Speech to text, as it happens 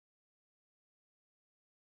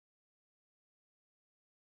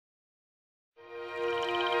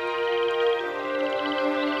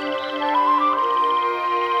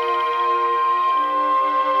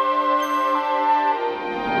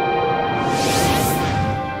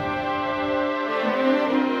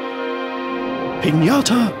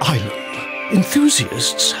Pinata Island.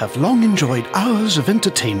 Enthusiasts have long enjoyed hours of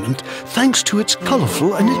entertainment thanks to its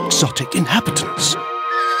colorful and exotic inhabitants.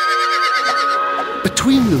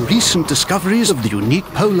 Between the recent discoveries of the unique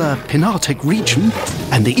polar Pinatic region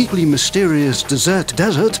and the equally mysterious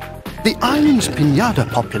desert, the island's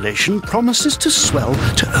pinata population promises to swell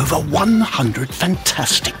to over 100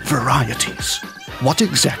 fantastic varieties. What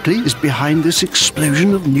exactly is behind this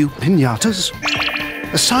explosion of new pinatas?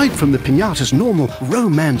 Aside from the pinata's normal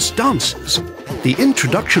romance dances, the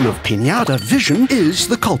introduction of pinata vision is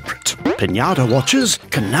the culprit. Pinata watchers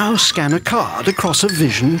can now scan a card across a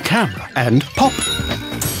vision camera and pop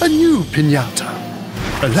a new pinata.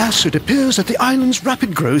 Alas, it appears that the island's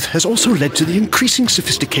rapid growth has also led to the increasing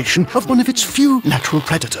sophistication of one of its few natural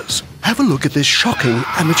predators. Have a look at this shocking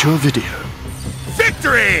amateur video.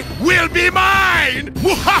 Victory will be mine!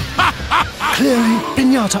 Clearly,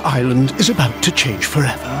 Pinata Island is about to change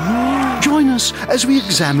forever. Join us as we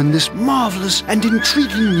examine this marvelous and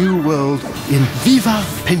intriguing new world in Viva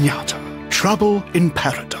Pinata Trouble in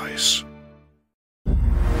Paradise.